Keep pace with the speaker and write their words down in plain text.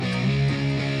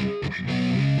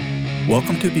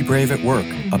Welcome to Be Brave at Work,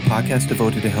 a podcast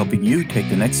devoted to helping you take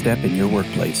the next step in your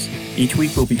workplace. Each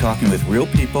week we'll be talking with real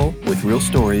people with real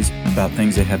stories about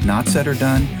things they have not said or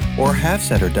done, or have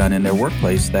said or done in their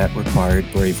workplace that required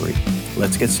bravery.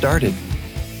 Let's get started.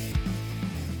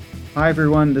 Hi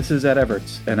everyone, this is Ed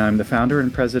Everts, and I'm the founder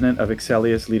and president of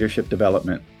Excellius Leadership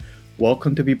Development.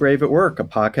 Welcome to Be Brave at Work, a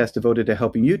podcast devoted to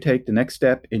helping you take the next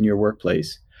step in your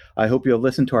workplace. I hope you'll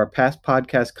listen to our past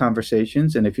podcast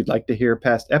conversations, and if you'd like to hear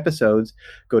past episodes,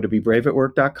 go to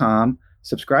bebraveatwork.com,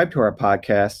 subscribe to our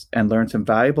podcasts, and learn some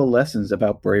valuable lessons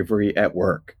about bravery at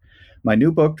work. My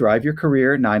new book, Drive Your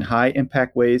Career, 9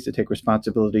 High-Impact Ways to Take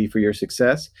Responsibility for Your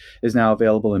Success, is now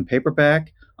available in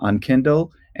paperback, on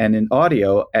Kindle, and in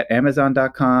audio at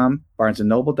Amazon.com,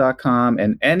 BarnesandNoble.com,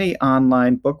 and any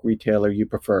online book retailer you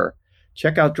prefer.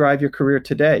 Check out Drive Your Career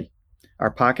today.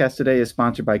 Our podcast today is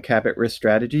sponsored by Cabot Risk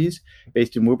Strategies.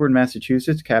 Based in Woburn,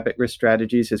 Massachusetts, Cabot Risk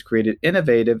Strategies has created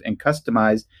innovative and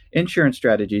customized insurance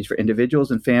strategies for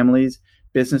individuals and families,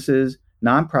 businesses,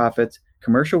 nonprofits,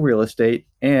 commercial real estate,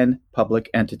 and public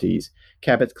entities.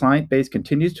 Cabot's client base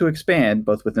continues to expand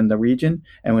both within the region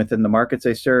and within the markets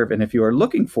they serve. And if you are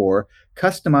looking for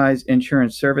customized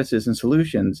insurance services and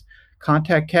solutions,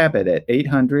 contact Cabot at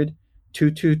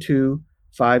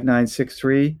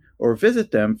 800-222-5963 or visit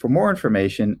them for more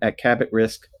information at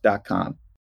cabotrisk.com.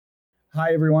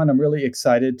 Hi, everyone. I'm really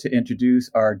excited to introduce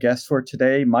our guest for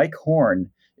today. Mike Horn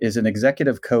is an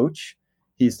executive coach.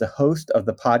 He's the host of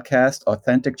the podcast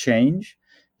Authentic Change.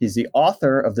 He's the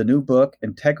author of the new book,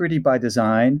 Integrity by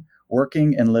Design,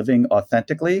 Working and Living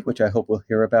Authentically, which I hope we'll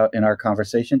hear about in our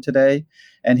conversation today.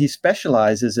 And he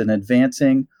specializes in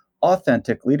advancing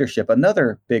authentic leadership,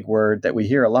 another big word that we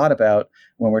hear a lot about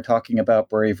when we're talking about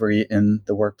bravery in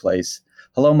the workplace.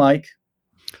 Hello, Mike.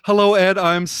 Hello, Ed.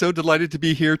 I'm so delighted to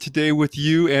be here today with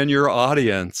you and your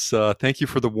audience. Thank you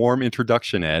for the warm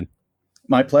introduction, Ed.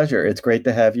 My pleasure. It's great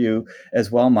to have you as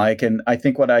well, Mike. And I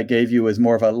think what I gave you is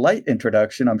more of a light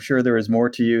introduction. I'm sure there is more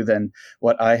to you than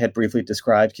what I had briefly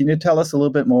described. Can you tell us a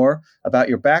little bit more about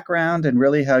your background and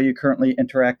really how you currently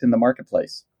interact in the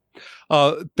marketplace?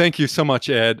 Thank you so much,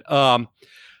 Ed.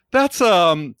 That's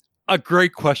a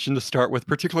great question to start with,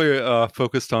 particularly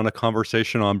focused on a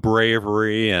conversation on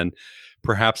bravery and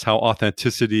perhaps how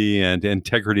authenticity and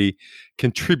integrity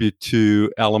contribute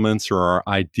to elements or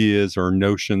ideas or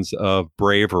notions of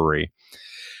bravery.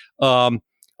 I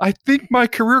think my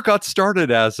career got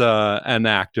started as an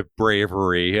act of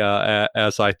bravery,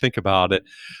 as I think about it.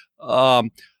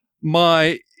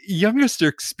 My youngest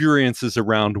experiences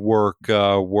around work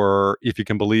were, if you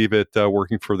can believe it,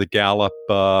 working for the Gallup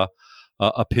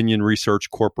Opinion Research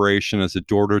Corporation as a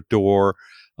door-to-door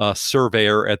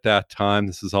surveyor at that time.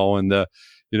 This is all in the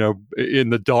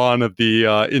dawn of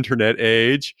the internet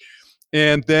age.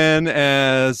 And then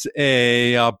as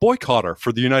a boycotter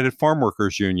for the United Farm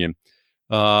Workers Union,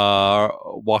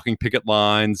 walking picket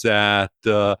lines at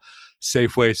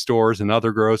Safeway stores and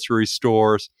other grocery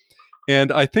stores.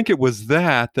 And I think it was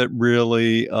that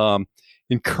really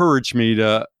encouraged me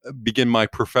to begin my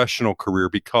professional career,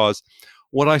 because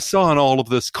what I saw in all of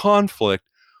this conflict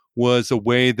was a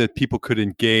way that people could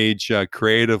engage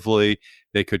creatively.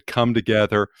 They could come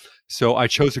together. So I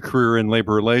chose a career in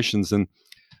labor relations, and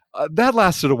that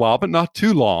lasted a while, but not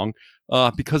too long,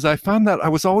 because I found that I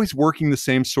was always working the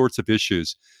same sorts of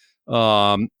issues.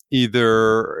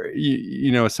 Either,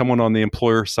 someone on the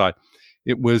employer side,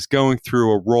 it was going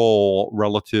through a role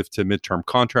relative to midterm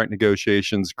contract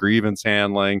negotiations, grievance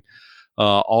handling,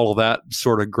 all of that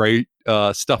sort of great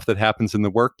stuff that happens in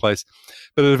the workplace.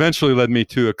 But it eventually led me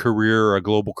to a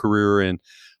global career in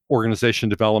organization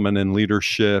development and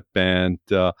leadership. And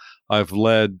I've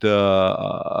led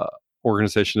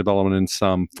organization development in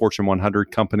some Fortune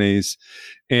 100 companies.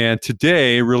 And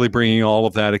today, really bringing all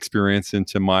of that experience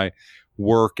into my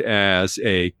work as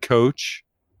a coach,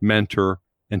 mentor,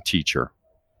 and teacher.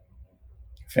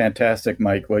 Fantastic,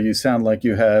 Mike. Well, you sound like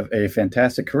you have a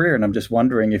fantastic career, and I'm just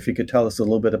wondering if you could tell us a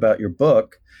little bit about your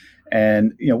book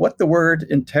and what the word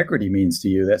integrity means to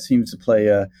you. That seems to play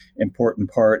an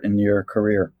important part in your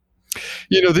career.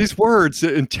 These words,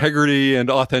 integrity and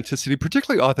authenticity,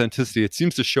 particularly authenticity, it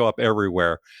seems to show up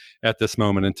everywhere at this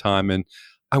moment in time. And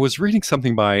I was reading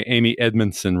something by Amy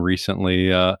Edmondson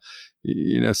recently,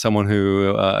 someone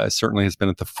who certainly has been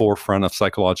at the forefront of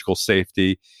psychological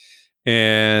safety,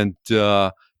 and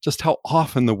just how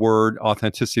often the word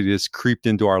authenticity has creeped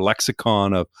into our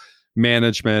lexicon of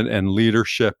management and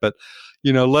leadership. But,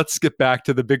 let's get back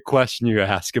to the big question you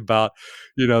ask about,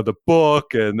 the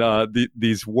book and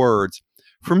these words.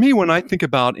 For me, when I think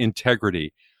about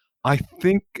integrity, I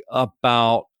think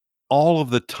about all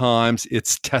of the times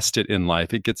it's tested in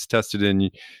life. It gets tested in,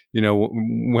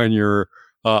 when you're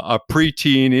a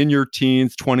preteen, in your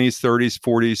teens, 20s, 30s,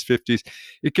 40s, 50s.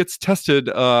 It gets tested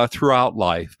throughout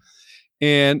life.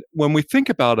 And when we think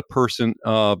about a person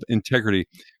of integrity,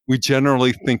 we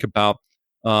generally think about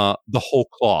the whole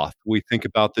cloth. We think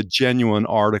about the genuine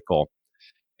article.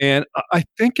 And I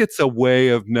think it's a way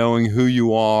of knowing who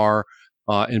you are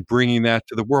and bringing that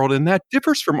to the world. And that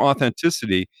differs from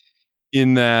authenticity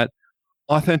in that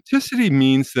authenticity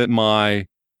means that my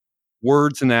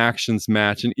words and actions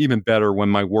match, and even better, when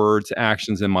my words,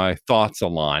 actions, and my thoughts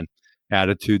align,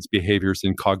 attitudes, behaviors,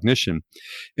 and cognition.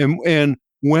 And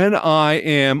when I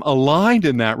am aligned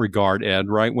in that regard, Ed,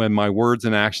 right, when my words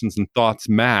and actions and thoughts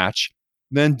match,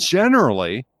 then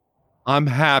generally I'm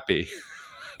happy.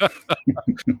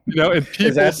 And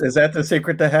people, is that the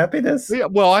secret to happiness? Yeah,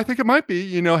 well, I think it might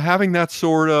be, having that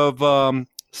sort of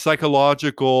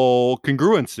psychological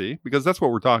congruency, because that's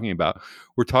what we're talking about.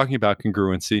 We're talking about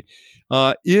congruency,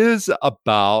 is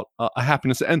about a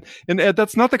happiness. And Ed,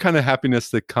 that's not the kind of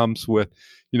happiness that comes with,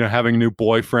 having a new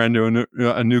boyfriend or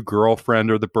a new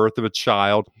girlfriend or the birth of a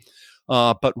child,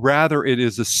 but rather it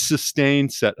is a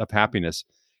sustained set of happiness.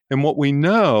 And what we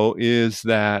know is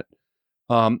that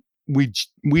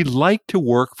we like to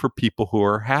work for people who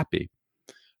are happy.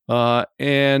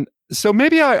 And so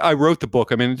maybe I wrote the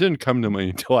book. I mean, it didn't come to me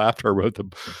until after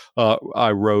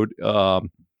I wrote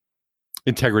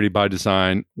Integrity by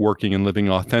Design, Working and Living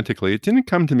Authentically. It didn't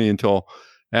come to me until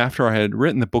after I had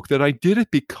written the book that I did it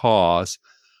because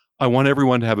I want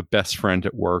everyone to have a best friend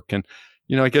at work. And,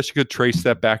 I guess you could trace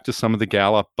that back to some of the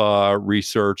Gallup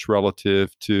research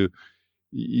relative to,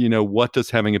 what does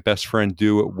having a best friend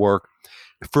do at work?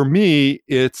 For me,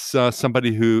 it's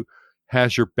somebody who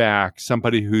has your back,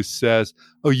 somebody who says,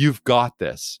 oh, you've got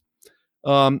this.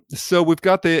 So we've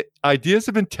got the ideas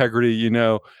of integrity,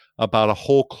 about a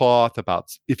whole cloth,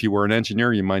 about, if you were an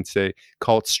engineer, you might say,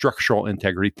 call it structural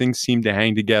integrity. Things seem to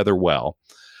hang together well.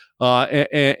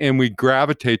 And we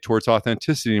gravitate towards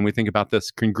authenticity, and we think about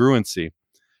this congruency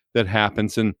that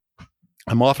happens. And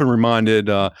I'm often reminded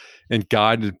and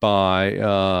guided by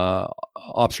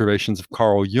observations of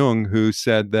Carl Jung, who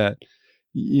said that,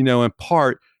 in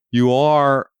part, you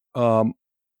are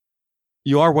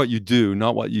what you do,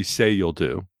 not what you say you'll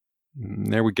do.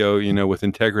 And there we go, with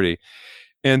integrity.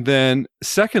 And then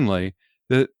secondly,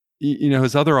 that,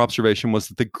 his other observation was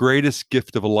that the greatest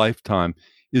gift of a lifetime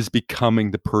is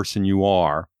becoming the person you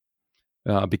are,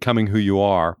 becoming who you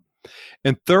are.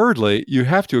 And thirdly, you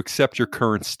have to accept your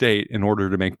current state in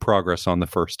order to make progress on the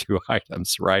first two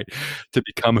items, right? To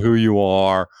become who you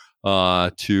are,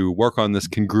 to work on this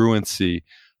congruency.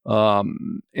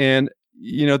 And,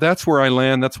 that's where I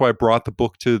land. That's why I brought the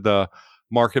book to the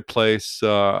marketplace.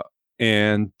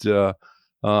 And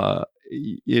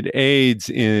it aids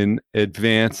in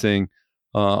advancing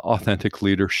authentic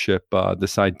leadership,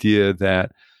 this idea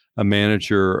that a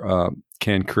manager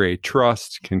can create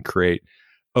trust, can create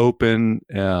open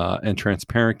and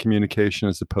transparent communication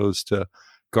as opposed to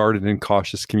guarded and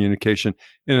cautious communication.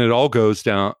 And it all goes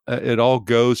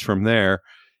from there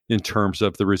in terms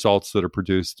of the results that are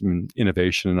produced in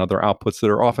innovation and other outputs that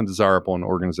are often desirable in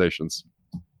organizations.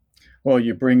 Well,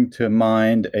 you bring to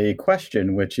mind a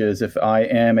question, which is, if I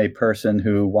am a person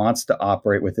who wants to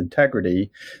operate with integrity,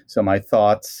 so my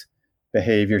thoughts,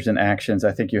 behaviors, and actions,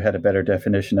 I think you had a better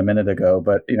definition a minute ago,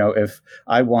 but if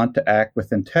I want to act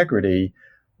with integrity,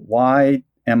 why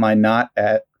am I not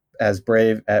as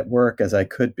brave at work as I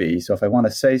could be? So if I want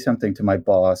to say something to my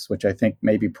boss, which I think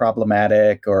may be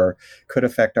problematic or could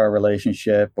affect our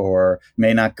relationship or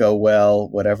may not go well,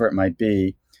 whatever it might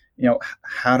be,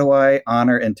 how do I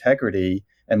honor integrity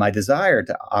and my desire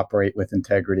to operate with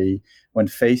integrity when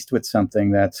faced with something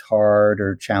that's hard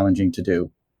or challenging to do?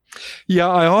 Yeah,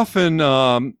 I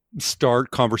often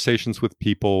start conversations with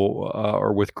people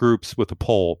or with groups with a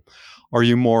poll. Are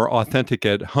you more authentic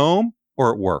at home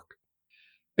or at work?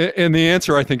 And the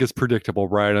answer, I think, is predictable,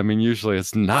 right? I mean, usually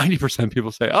it's 90%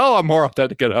 people say, oh, I'm more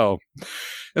authentic at home.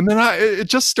 And then it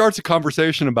just starts a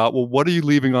conversation about, well, what are you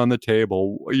leaving on the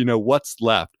table? What's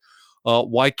left?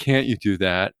 Why can't you do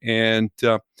that? And,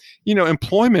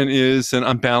 employment is an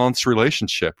unbalanced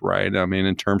relationship, right? I mean,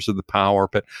 in terms of the power.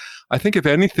 But I think, if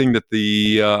anything, that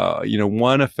the,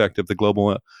 one effect of the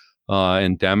global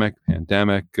pandemic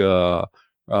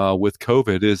with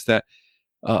COVID is that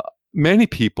many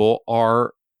people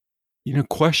are,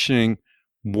 questioning,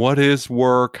 what is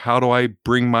work? How do I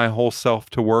bring my whole self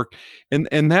to work?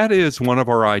 And that is one of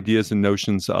our ideas and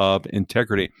notions of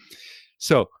integrity.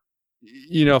 So,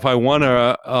 if I want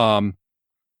to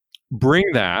bring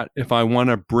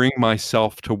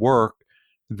myself to work,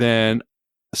 then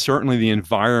certainly the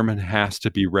environment has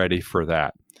to be ready for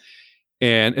that.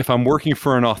 And if I'm working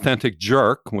for an authentic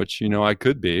jerk, which, I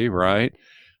could be, right?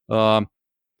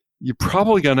 You're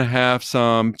probably going to have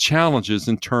some challenges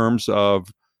in terms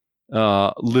of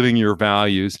living your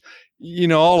values.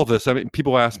 All of this. I mean,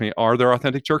 people ask me, are there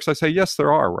authentic jerks? I say, yes,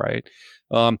 there are, right?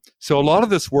 So a lot of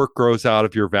this work grows out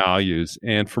of your values.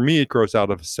 And for me, it grows out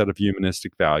of a set of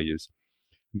humanistic values.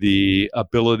 The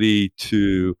ability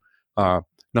to,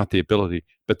 not the ability,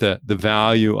 but the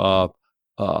value of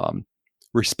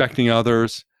respecting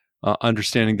others,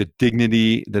 understanding the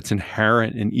dignity that's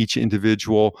inherent in each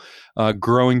individual,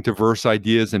 growing diverse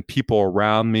ideas and people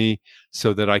around me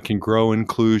so that I can grow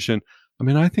inclusion. I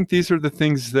mean, I think these are the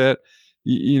things that,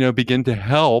 begin to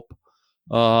help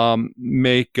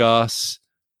make us,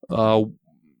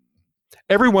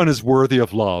 everyone is worthy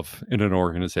of love in an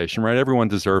organization, right? Everyone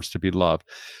deserves to be loved.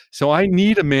 So I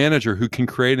need a manager who can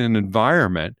create an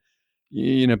environment,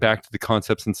 back to the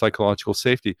concepts in psychological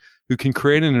safety, who can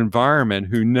create an environment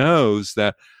who knows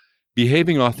that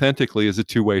behaving authentically is a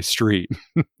two-way street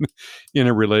in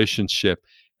a relationship.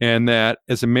 And that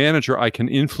as a manager, I can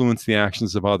influence the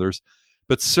actions of others.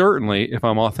 But certainly, if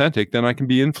I'm authentic, then I can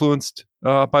be influenced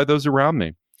by those around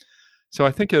me. So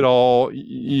I think it all,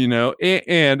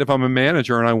 and if I'm a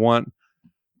manager and I want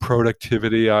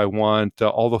productivity, I want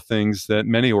all the things that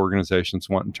many organizations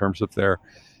want in terms of their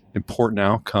important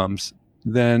outcomes,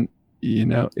 then,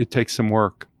 it takes some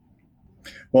work.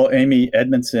 Well, Amy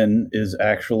Edmondson is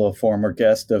actually a former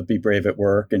guest of Be Brave at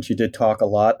Work, and she did talk a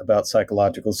lot about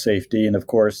psychological safety. And of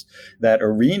course, that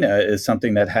arena is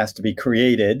something that has to be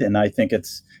created. And I think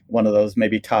it's one of those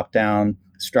maybe top-down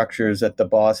structures that the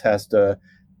boss has to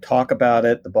talk about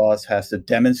it, the boss has to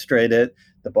demonstrate it,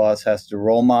 the boss has to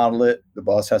role model it, the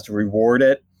boss has to reward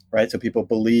it, right? So people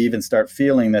believe and start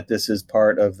feeling that this is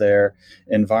part of their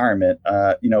environment.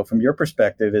 From your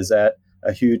perspective, is that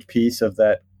a huge piece of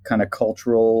that kind of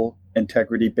cultural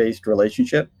integrity-based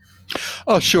relationship?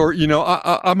 Oh, sure.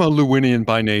 I'm a Lewinian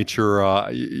by nature.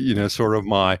 Sort of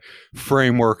my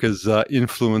framework is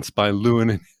influenced by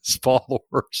Lewin and his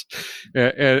followers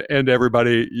and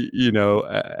everybody,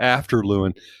 after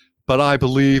Lewin. But I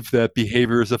believe that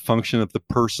behavior is a function of the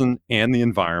person and the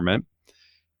environment,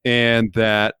 and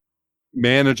that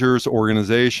managers,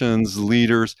 organizations,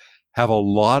 leaders have a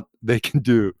lot they can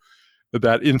do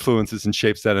that influences and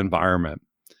shapes that environment,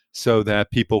 so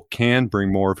that people can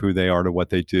bring more of who they are to what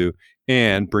they do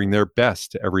and bring their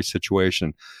best to every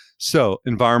situation. So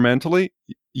environmentally,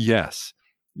 yes,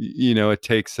 it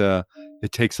takes a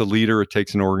leader, it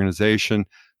takes an organization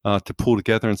to pull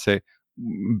together and say,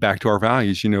 back to our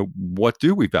values, what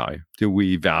do we value? Do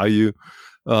we value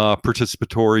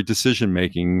participatory decision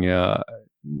making?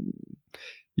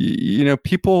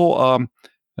 People,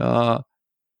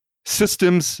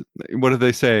 systems. What do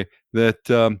they say?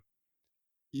 That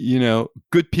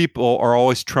good people are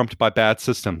always trumped by bad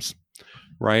systems,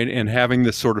 right? And having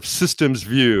this sort of systems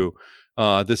view,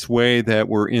 this way that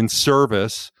we're in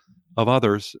service of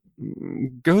others,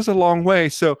 goes a long way.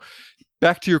 So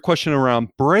back to your question around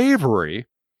bravery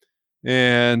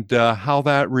and how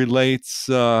that relates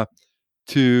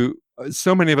to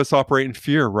so many of us operate in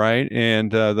fear, right?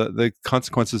 And the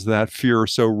consequences of that fear are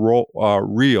so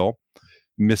real.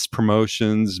 Missed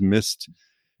promotions, missed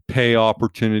pay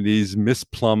opportunities,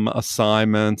 missed plum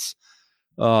assignments,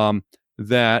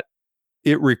 that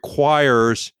it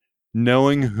requires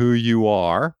knowing who you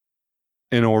are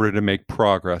in order to make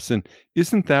progress. And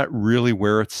isn't that really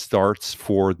where it starts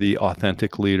for the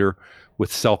authentic leader,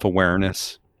 with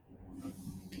self-awareness?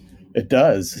 It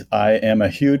does. I am a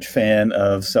huge fan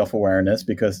of self-awareness,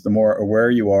 because the more aware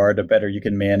you are, the better you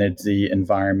can manage the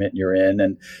environment you're in.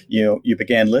 And you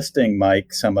began listing,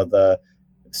 Mike, some of the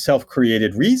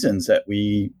self-created reasons that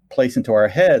we place into our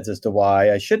heads as to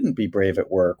why I shouldn't be brave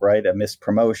at work, right? A missed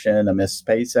promotion, a missed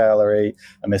pay salary,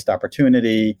 a missed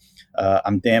opportunity.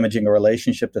 I'm damaging a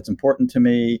relationship that's important to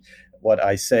me. What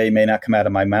I say may not come out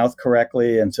of my mouth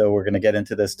correctly. And so we're going to get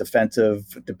into this defensive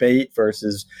debate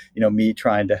versus, me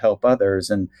trying to help others.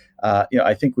 And,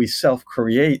 I think we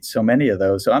self-create so many of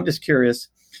those. So I'm just curious,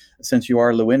 since you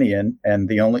are Lewinian and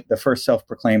the first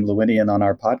self-proclaimed Lewinian on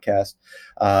our podcast,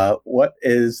 what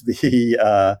is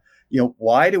the,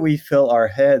 why do we fill our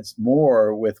heads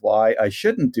more with why I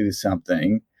shouldn't do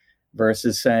something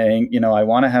versus saying, I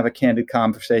want to have a candid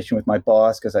conversation with my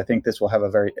boss because I think this will have a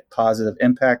very positive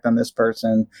impact on this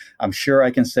person. I'm sure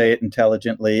I can say it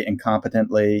intelligently and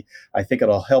competently. I think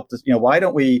it'll help this. Why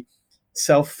don't we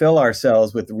self-fill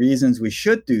ourselves with reasons we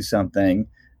should do something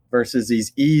versus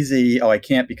these easy, I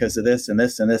can't because of this and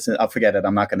this and this, and I'll forget it.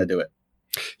 I'm not going to do it.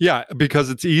 Yeah, because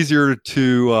it's easier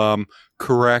to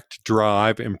correct,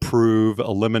 drive, improve,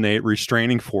 eliminate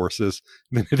restraining forces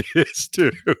than it is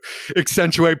to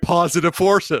accentuate positive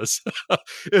forces.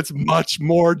 It's much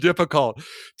more difficult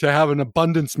to have an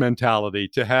abundance mentality,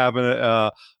 to have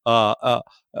a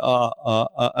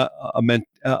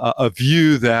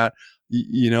view that,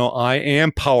 I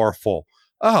am powerful.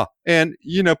 And,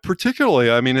 particularly,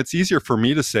 I mean, it's easier for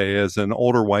me to say as an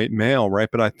older white male, right?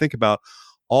 But I think about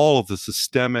all of the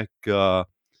systemic,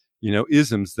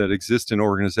 isms that exist in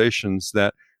organizations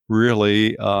that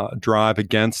really drive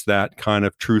against that kind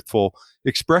of truthful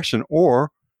expression,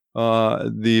 or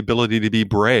the ability to be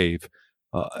brave.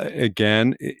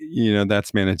 Again,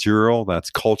 that's managerial,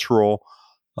 that's cultural,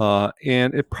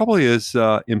 and it probably is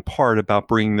in part about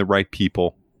bringing the right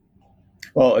people.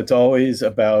 Well, it's always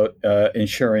about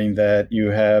ensuring that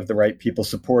you have the right people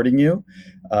supporting you.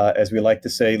 As we like to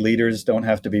say, leaders don't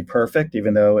have to be perfect,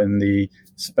 even though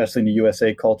especially in the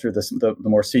USA culture, the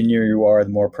more senior you are, the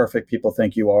more perfect people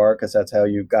think you are, because that's how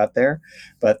you got there.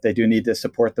 But they do need to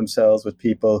support themselves with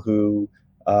people who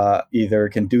either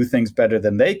can do things better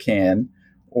than they can,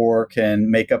 or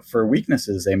can make up for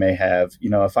weaknesses they may have.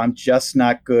 If I'm just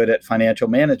not good at financial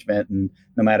management, and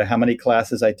no matter how many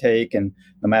classes I take and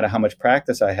no matter how much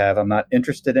practice I have, I'm not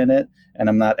interested in it and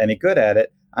I'm not any good at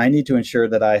it, I need to ensure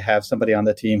that I have somebody on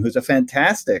the team who's a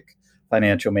fantastic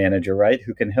financial manager, right,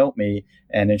 who can help me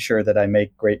and ensure that I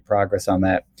make great progress on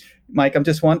that. Mike, I'm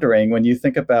just wondering, when you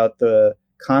think about the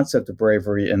concept of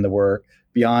bravery in the work,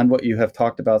 beyond what you have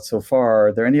talked about so far,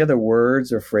 are there any other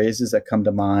words or phrases that come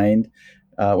to mind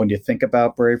when you think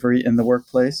about bravery in the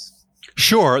workplace?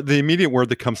 Sure. The immediate word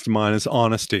that comes to mind is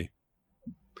honesty.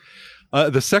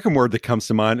 The second word that comes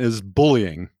to mind is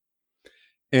bullying.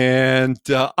 And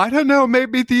I don't know,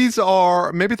 maybe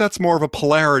that's more of a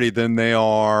polarity than they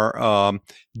are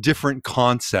different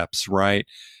concepts, right?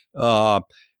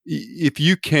 If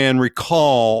you can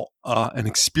recall an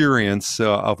experience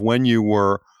of when you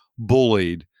were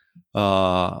bullied,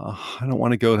 I don't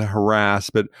want to go to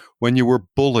harass, but when you were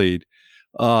bullied,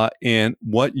 and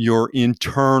what your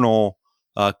internal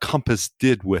compass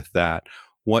did with that,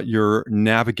 what your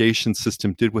navigation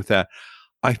system did with that,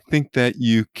 I think that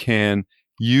you can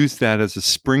use that as a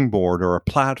springboard or a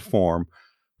platform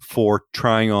for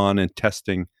trying on and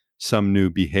testing some new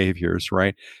behaviors,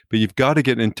 right? But you've got to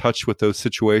get in touch with those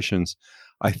situations,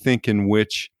 I think, in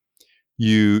which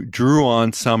you drew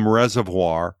on some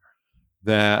reservoir,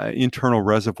 that internal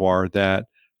reservoir that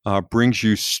brings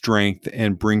you strength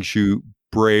and brings you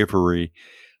bravery.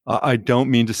 I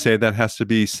don't mean to say that has to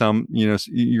be some,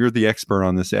 you're the expert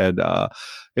on this, Ed.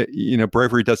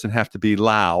 Bravery doesn't have to be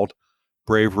loud.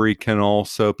 Bravery can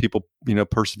also, people,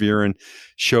 persevere and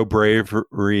show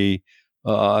bravery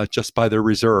just by their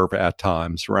reserve at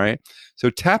times, right? So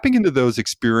tapping into those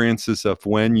experiences of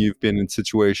when you've been in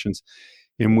situations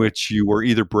in which you were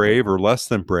either brave or less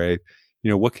than brave,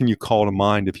 what can you call to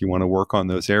mind if you want to work on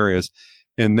those areas?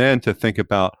 And then to think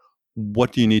about,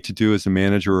 what do you need to do as a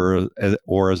manager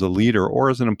or as a leader or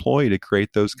as an employee to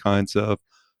create those kinds of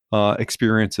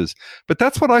experiences? But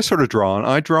that's what I sort of draw on.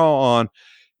 I draw on,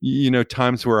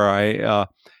 times where I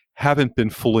haven't been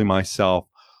fully myself,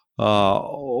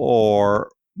 or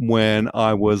when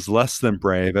I was less than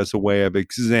brave, as a way of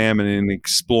examining and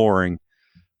exploring.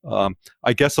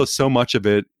 I guess so much of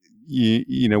it,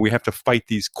 we have to fight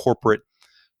these corporate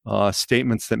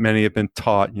statements that many have been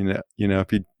taught.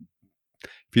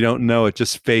 If you don't know it,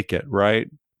 just fake it, right?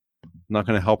 Not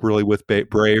going to help really with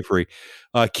bravery.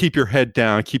 Keep your head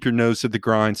down, keep your nose to the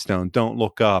grindstone, don't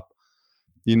look up.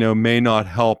 May not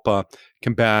help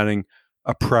combating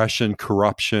oppression,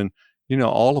 corruption,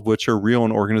 all of which are real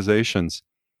in organizations.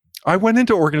 I went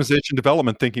into organization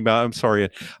development thinking that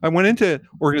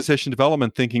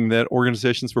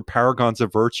organizations were paragons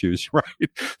of virtues, right?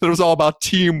 That it was all about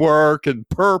teamwork and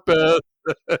purpose.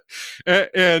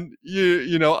 and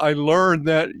I learned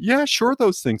that, yeah, sure,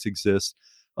 those things exist.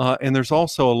 And there's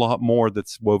also a lot more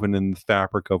that's woven in the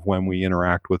fabric of when we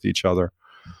interact with each other.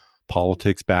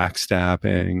 Politics,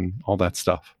 backstabbing, all that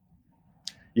stuff.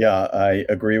 Yeah, I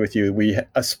agree with you. We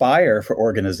aspire for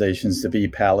organizations to be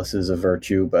palaces of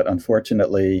virtue, but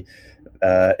unfortunately,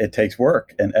 it takes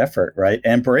work and effort, right?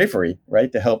 And bravery, right?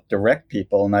 To help direct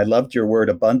people. And I loved your word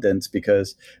abundance,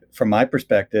 because from my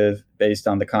perspective, based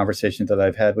on the conversations that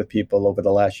I've had with people over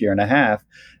the last year and a half,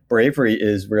 bravery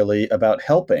is really about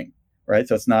helping, right?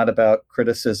 So it's not about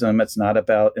criticism. It's not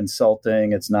about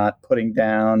insulting. It's not putting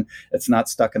down. It's not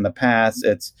stuck in the past.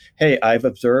 It's, hey, I've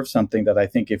observed something that I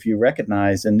think if you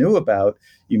recognize and knew about,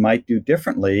 you might do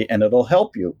differently and it'll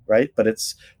help you, right? But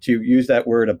it's, to use that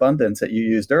word abundance that you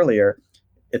used earlier,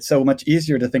 it's so much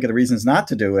easier to think of the reasons not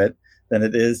to do it than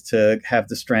it is to have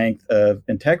the strength of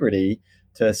integrity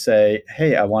to say,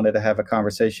 hey, I wanted to have a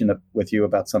conversation with you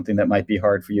about something that might be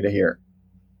hard for you to hear.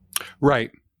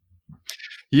 Right.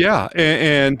 Yeah.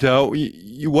 And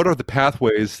what are the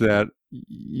pathways that,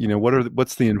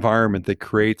 what's the environment that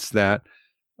creates that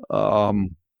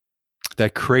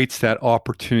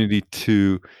opportunity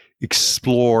to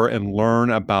explore and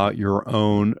learn about your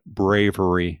own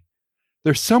bravery?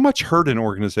 There's so much hurt in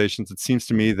organizations. It seems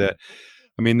to me that,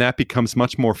 that becomes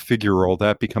much more figural.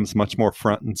 That becomes much more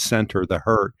front and center, the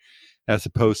hurt, as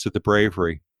opposed to the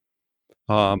bravery.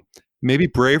 Maybe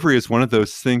bravery is one of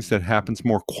those things that happens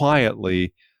more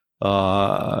quietly,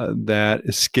 that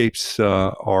escapes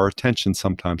our attention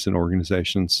sometimes in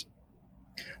organizations.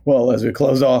 Well, as we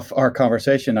close off our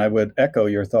conversation, I would echo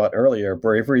your thought earlier.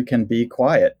 Bravery can be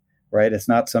quiet, right? It's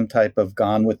not some type of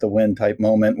Gone with the Wind type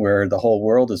moment where the whole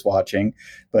world is watching,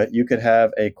 but you could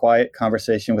have a quiet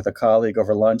conversation with a colleague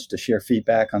over lunch to share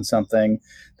feedback on something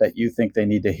that you think they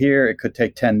need to hear. It could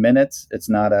take 10 minutes. It's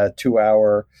not a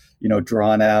 2-hour,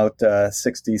 drawn out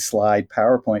 60-slide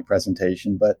PowerPoint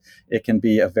presentation, but it can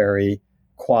be a very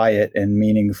quiet and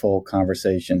meaningful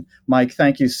conversation. Mike,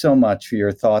 thank you so much for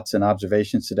your thoughts and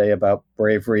observations today about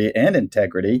bravery and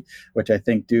integrity, which I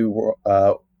think do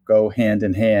go hand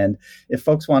in hand. If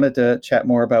folks wanted to chat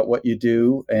more about what you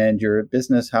do and your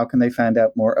business, how can they find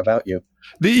out more about you?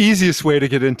 The easiest way to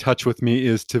get in touch with me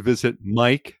is to visit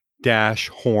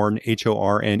Mike-Horn,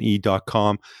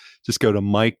 HORNE.com. Just go to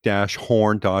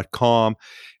Mike-Horn.com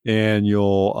and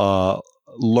you'll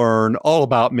learn all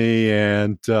about me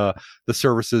and the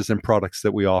services and products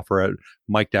that we offer at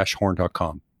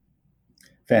Mike-Horn.com.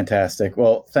 Fantastic.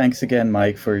 Well, thanks again,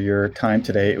 Mike, for your time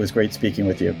today. It was great speaking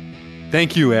with you.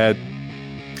 Thank you, Ed.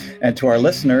 And to our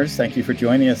listeners, thank you for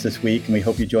joining us this week, and we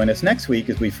hope you join us next week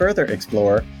as we further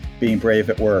explore being brave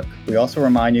at work. We also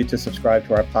remind you to subscribe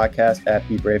to our podcast at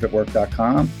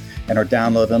bebraveatwork.com and or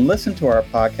download and listen to our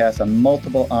podcast on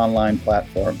multiple online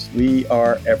platforms. We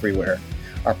are everywhere.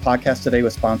 Our podcast today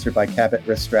was sponsored by Cabot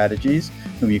Risk Strategies,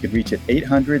 whom you could reach at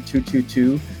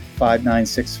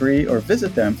 800-222-5963 or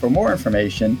visit them for more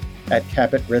information at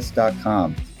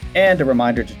cabotrisk.com. And a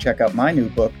reminder to check out my new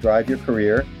book, Drive Your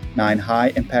Career, 9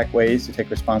 High-Impact Ways to Take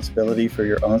Responsibility for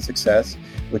Your Own Success,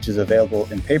 which is available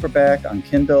in paperback, on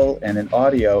Kindle, and in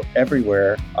audio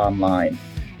everywhere online.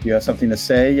 Do you have something to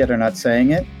say yet are not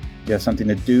saying it? Do you have something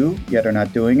to do yet are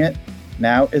not doing it?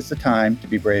 Now is the time to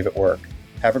be brave at work.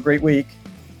 Have a great week.